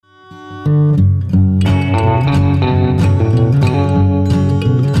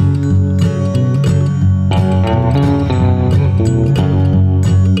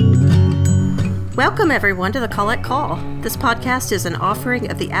Welcome, everyone, to the Collect Call. This podcast is an offering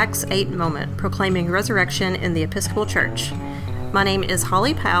of the Acts 8 moment, proclaiming resurrection in the Episcopal Church. My name is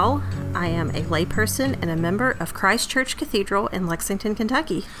Holly Powell. I am a layperson and a member of Christ Church Cathedral in Lexington,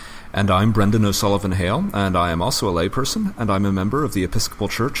 Kentucky. And I'm Brendan O'Sullivan Hale, and I am also a layperson, and I'm a member of the Episcopal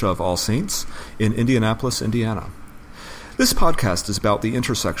Church of All Saints in Indianapolis, Indiana. This podcast is about the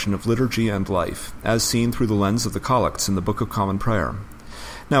intersection of liturgy and life, as seen through the lens of the collects in the Book of Common Prayer.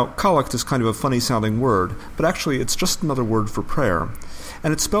 Now, collect is kind of a funny-sounding word, but actually it's just another word for prayer.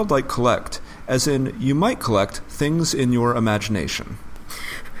 And it's spelled like collect, as in you might collect things in your imagination.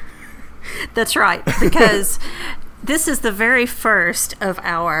 That's right, because this is the very first of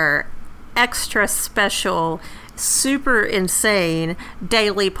our extra special, super insane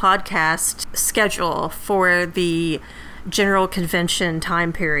daily podcast schedule for the General Convention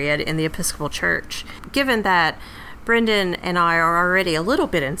time period in the Episcopal Church. Given that Brendan and I are already a little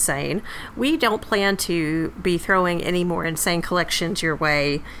bit insane, we don't plan to be throwing any more insane collections your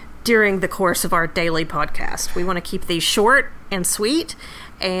way during the course of our daily podcast. We want to keep these short and sweet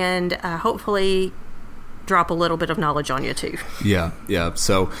and hopefully drop a little bit of knowledge on you too. Yeah.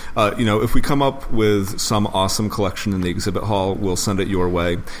 So, if we come up with some awesome collection in the exhibit hall, we'll send it your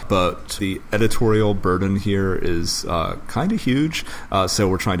way. But the editorial burden here is kind of huge, so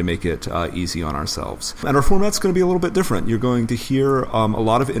we're trying to make it easy on ourselves. And our format's going to be a little bit different. You're going to hear a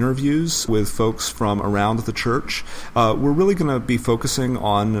lot of interviews with folks from around the church. We're really going to be focusing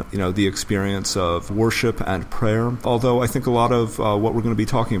on, the experience of worship and prayer, although I think a lot of what we're going to be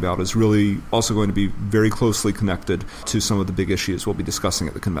talking about is really also going to be very closely connected to some of the big issues we'll be discussing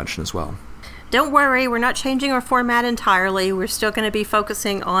at the convention as well. Don't worry, we're not changing our format entirely. We're still going to be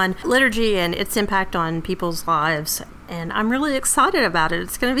focusing on liturgy and its impact on people's lives. And I'm really excited about it.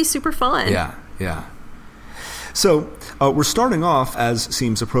 It's going to be super fun. Yeah. So we're starting off, as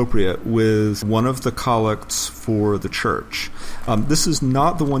seems appropriate, with one of the collects for the church. This is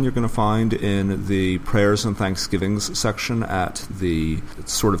not the one you're going to find in the prayers and thanksgivings section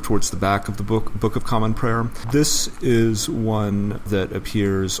it's sort of towards the back of the Book of Common Prayer. This is one that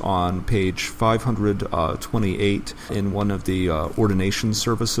appears on page 528 in one of the ordination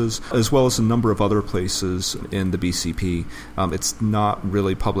services, as well as a number of other places in the BCP. It's not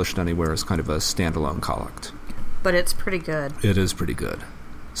really published anywhere as kind of a standalone collect. But it's pretty good. It is pretty good.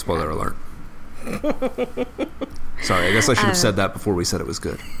 Spoiler alert. Sorry, I guess I should have said that before we said it was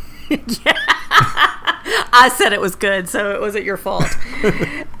good. Yeah. I said it was good, so it wasn't your fault.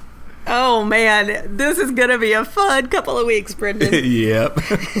 Oh, man. This is going to be a fun couple of weeks, Brendan. Yep.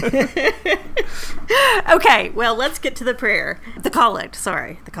 Okay, well, let's get to the prayer. The collect.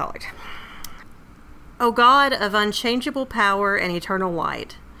 O God of unchangeable power and eternal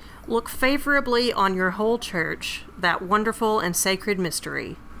light, look favorably on your whole church, that wonderful and sacred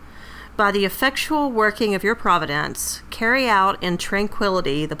mystery. By the effectual working of your providence, carry out in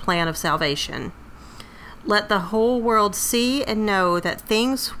tranquility the plan of salvation. Let the whole world see and know that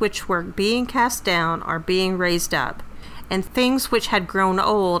things which were being cast down are being raised up, and things which had grown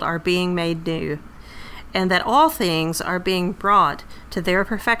old are being made new, and that all things are being brought to their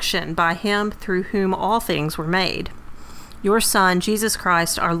perfection by him through whom all things were made, your Son, Jesus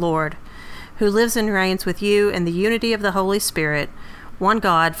Christ, our Lord, who lives and reigns with you in the unity of the Holy Spirit, one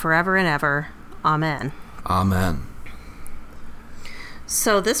God, forever and ever. Amen. Amen.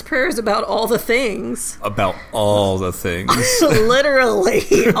 So this prayer is about all the things. About all the things.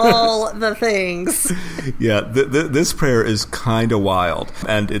 Literally all the things. Yeah, this prayer is kind of wild,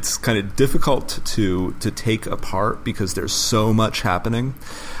 and it's kind of difficult to take apart because there's so much happening.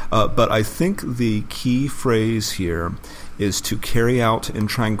 But I think the key phrase here is to carry out in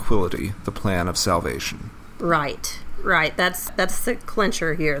tranquility the plan of salvation. Right. That's the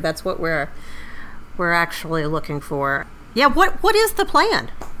clincher here. That's what we're actually looking for. Yeah, what is the plan?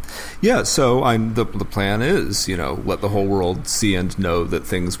 Yeah, so the plan is, let the whole world see and know that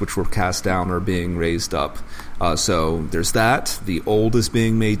things which were cast down are being raised up. So there's that. The old is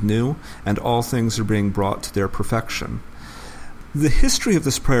being made new, and all things are being brought to their perfection. The history of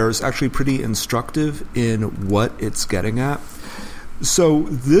this prayer is actually pretty instructive in what it's getting at. So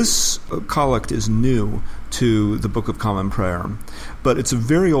this collect is new to the Book of Common Prayer, but it's a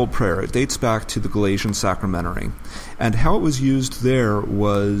very old prayer. It dates back to the Galatian Sacramentary. And how it was used there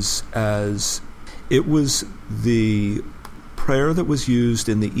was as it was the prayer that was used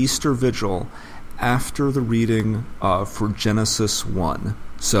in the Easter Vigil after the reading for Genesis 1.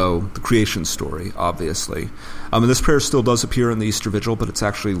 So the creation story, obviously. And this prayer still does appear in the Easter Vigil, but it's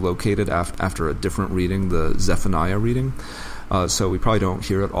actually located after a different reading, the Zephaniah reading. so we probably don't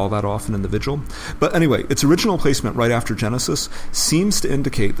hear it all that often in the vigil. But anyway, its original placement right after Genesis seems to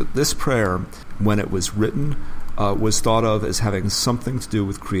indicate that this prayer, when it was written, was thought of as having something to do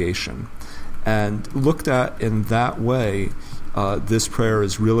with creation. And looked at in that way, this prayer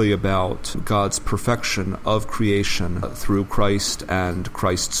is really about God's perfection of creation through Christ and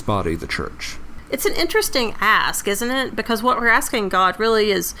Christ's body, the church. It's an interesting ask, isn't it? Because what we're asking God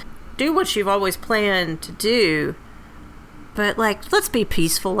really is, do what you've always planned to do, but, let's be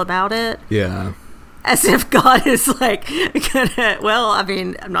peaceful about it. Yeah. As if God is, gonna,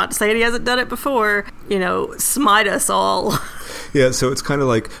 I'm not saying he hasn't done it before, smite us all. Yeah, so it's kind of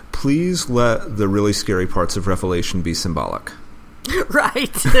like, please let the really scary parts of Revelation be symbolic.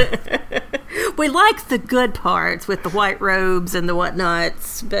 Right. We like the good parts with the white robes and the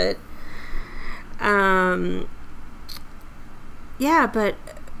whatnots, but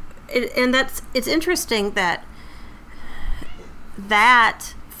it's interesting that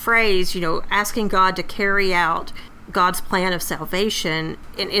phrase, asking God to carry out God's plan of salvation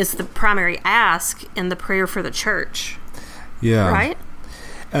is the primary ask in the prayer for the church. Yeah. Right?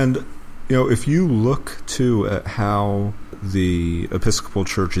 And, if you look, too, at how the Episcopal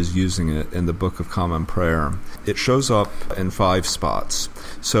Church is using it in the Book of Common Prayer, it shows up in 5 spots.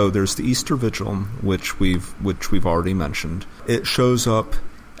 So there's the Easter Vigil, which we've already mentioned. It shows up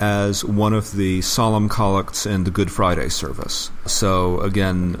as one of the solemn collects in the Good Friday service. So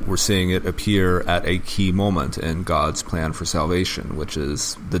again, we're seeing it appear at a key moment in God's plan for salvation, which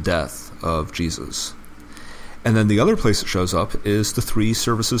is the death of Jesus. And then the other place it shows up is the 3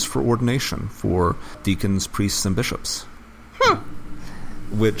 services for ordination for deacons, priests, and bishops.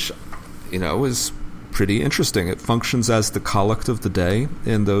 Which, is pretty interesting. It functions as the collect of the day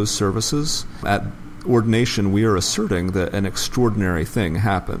in those services. At ordination, we are asserting that an extraordinary thing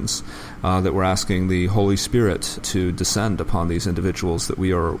happens, that we're asking the Holy Spirit to descend upon these individuals that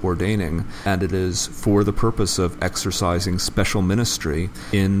we are ordaining, and it is for the purpose of exercising special ministry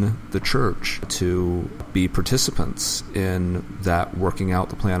in the church to be participants in that working out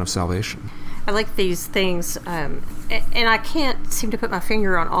the plan of salvation. I like these things, and I can't seem to put my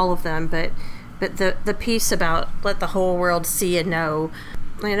finger on all of them, but the piece about let the whole world see and know,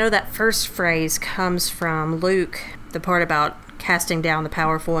 I know that first phrase comes from Luke, the part about casting down the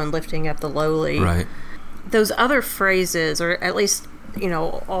powerful and lifting up the lowly. Right. Those other phrases, or at least,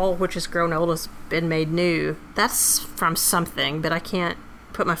 all which is grown old has been made new, that's from something, but I can't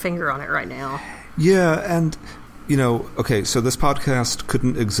put my finger on it right now. Yeah, and, okay, so this podcast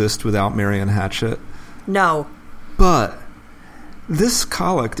couldn't exist without Marian Hatchett. No. But this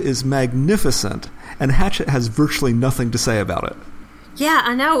collect is magnificent, and Hatchett has virtually nothing to say about it. Yeah,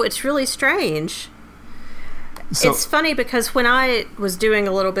 I know. It's really strange. So, it's funny because when I was doing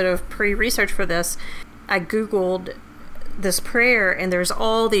a little bit of pre-research for this, I Googled this prayer, and there's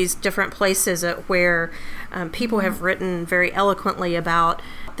all these different places where people have written very eloquently about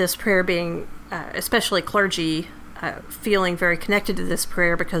this prayer being, especially clergy, feeling very connected to this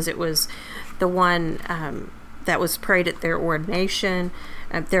prayer because it was the one that was prayed at their ordination.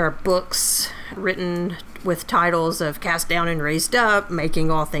 There are books written with titles of Cast Down and Raised Up,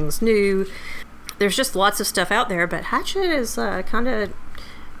 Making All Things New. There's just lots of stuff out there, but Hatchett is kind of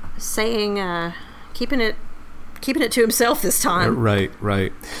saying, keeping it to himself this time.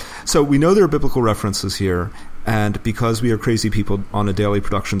 Right. So we know there are biblical references here, and because we are crazy people on a daily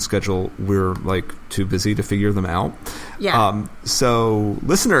production schedule, we're too busy to figure them out. Yeah. So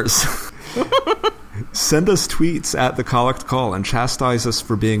listeners, send us tweets at the Collect Call and chastise us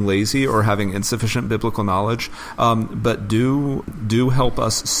for being lazy or having insufficient biblical knowledge. But do help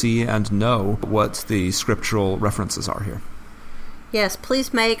us see and know what the scriptural references are here. Yes,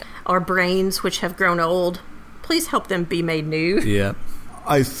 please make our brains, which have grown old, please help them be made new. Yeah.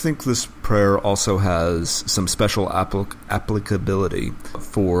 I think this prayer also has some special applicability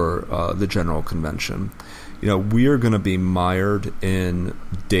for the General Convention. We are going to be mired in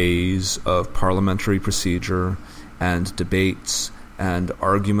days of parliamentary procedure and debates and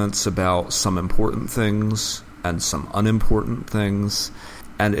arguments about some important things and some unimportant things.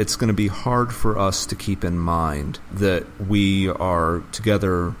 And it's going to be hard for us to keep in mind that we are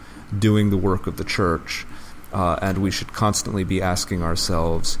together doing the work of the church, and we should constantly be asking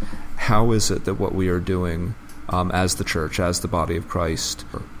ourselves, how is it that what we are doing as the church, as the body of Christ,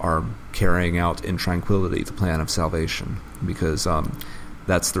 are carrying out in tranquility the plan of salvation? Because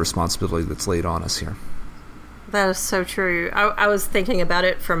that's the responsibility that's laid on us here. That is so true. I was thinking about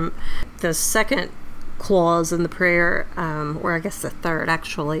it from the second clause in the prayer, or I guess the third,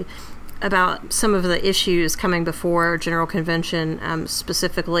 actually, about some of the issues coming before General Convention,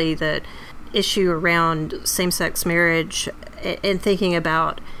 specifically the issue around same-sex marriage in thinking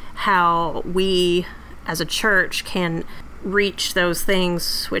about how we as a church can reach those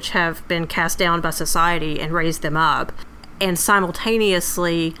things which have been cast down by society and raise them up, and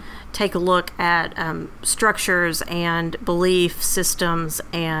simultaneously take a look at structures and belief systems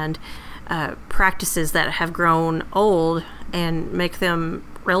and practices that have grown old and make them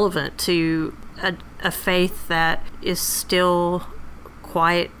relevant to a faith that is still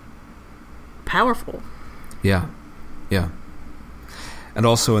quite powerful. Yeah. And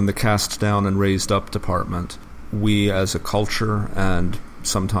also in the cast down and raised up department, we as a culture and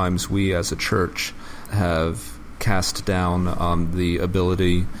sometimes we as a church have cast down the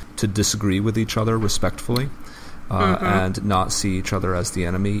ability to disagree with each other respectfully and not see each other as the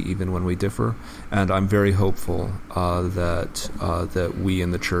enemy even when we differ. And I'm very hopeful that we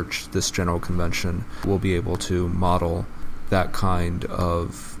in the church, this General Convention, will be able to model that kind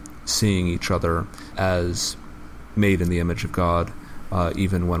of seeing each other as made in the image of God,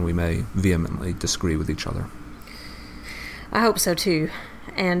 even when we may vehemently disagree with each other. I hope so too.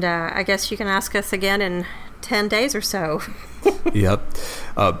 And I guess you can ask us again in 10 days or so. Yep.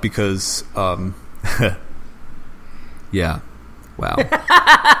 Because, yeah. Wow.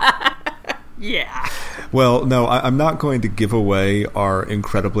 Yeah. Well, no, I'm not going to give away our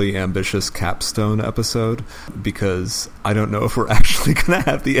incredibly ambitious capstone episode because I don't know if we're actually going to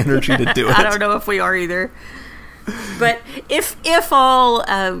have the energy to do it. I don't know if we are either. But if all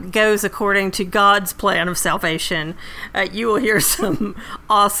goes according to God's plan of salvation, you will hear some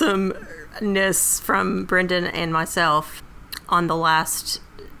awesomeness from Brendan and myself on the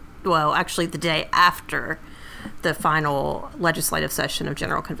the day after the final legislative session of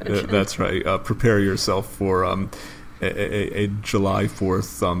General Convention. That's right. Prepare yourself for a July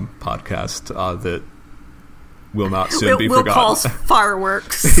 4th podcast that will not soon be forgotten. We'll call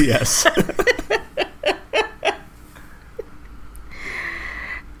fireworks. Yes.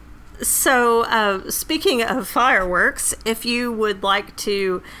 So, speaking of fireworks, if you would like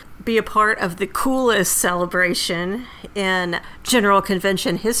to be a part of the coolest celebration in General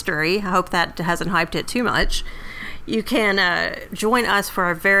Convention history, I hope that hasn't hyped it too much, you can join us for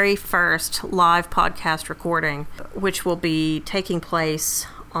our very first live podcast recording, which will be taking place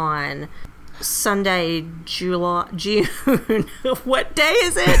on Sunday, June. What day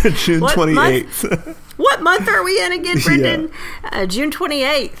is it? June 28th. What month are we in again, Brendan? Yeah. June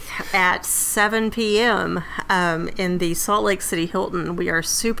 28th at 7 p.m. In the Salt Lake City Hilton. We are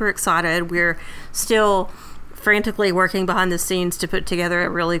super excited. We're still frantically working behind the scenes to put together a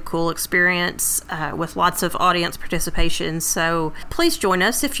really cool experience with lots of audience participation. So please join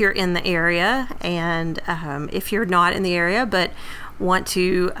us if you're in the area, and if you're not in the area but want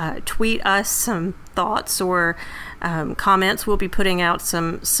to tweet us some thoughts or comments, we'll be putting out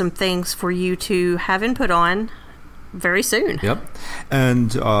some things for you to have input on very soon. Yep.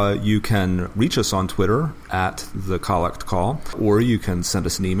 And you can reach us on Twitter at The Collect Call, or you can send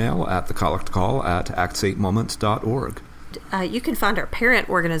us an email at thecollectcall@acts8moment.org. You can find our parent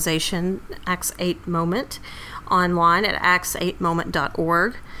organization, Acts 8 Moment, online at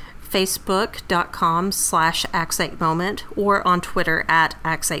acts8moment.org, facebook.com/Acts8moment, or on Twitter at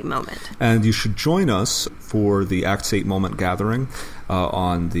Acts8moment. And you should join us for the Acts 8 Moment gathering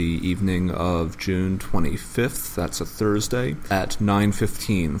on the evening of June 25th. That's a Thursday at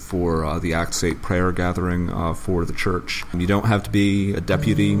 9:15 for the Acts 8 prayer gathering for the church. You don't have to be a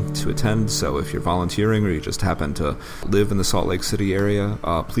deputy to attend, so if you're volunteering or you just happen to live in the Salt Lake City area,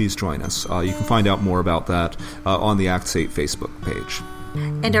 please join us. You can find out more about that on the Acts 8 Facebook page.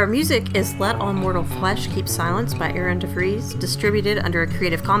 And our music is Let All Mortal Flesh Keep Silence by Aaron DeVries, distributed under a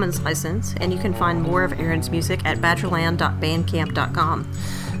Creative Commons license, and you can find more of Aaron's music at badgerland.bandcamp.com.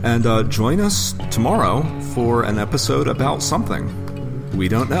 And join us tomorrow for an episode about something. We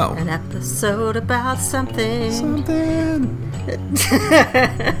don't know. An episode about something.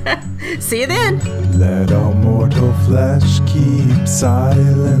 See you then. Let all mortal flesh keep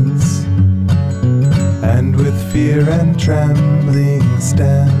silence, and with fear and trembling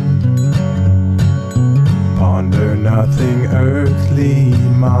stand. Ponder nothing earthly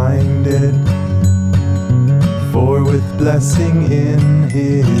minded, for with blessing in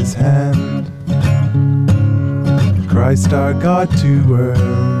his hand, Christ our God to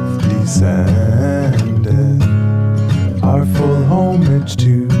earth descended, our full homage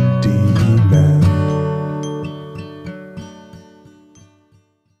to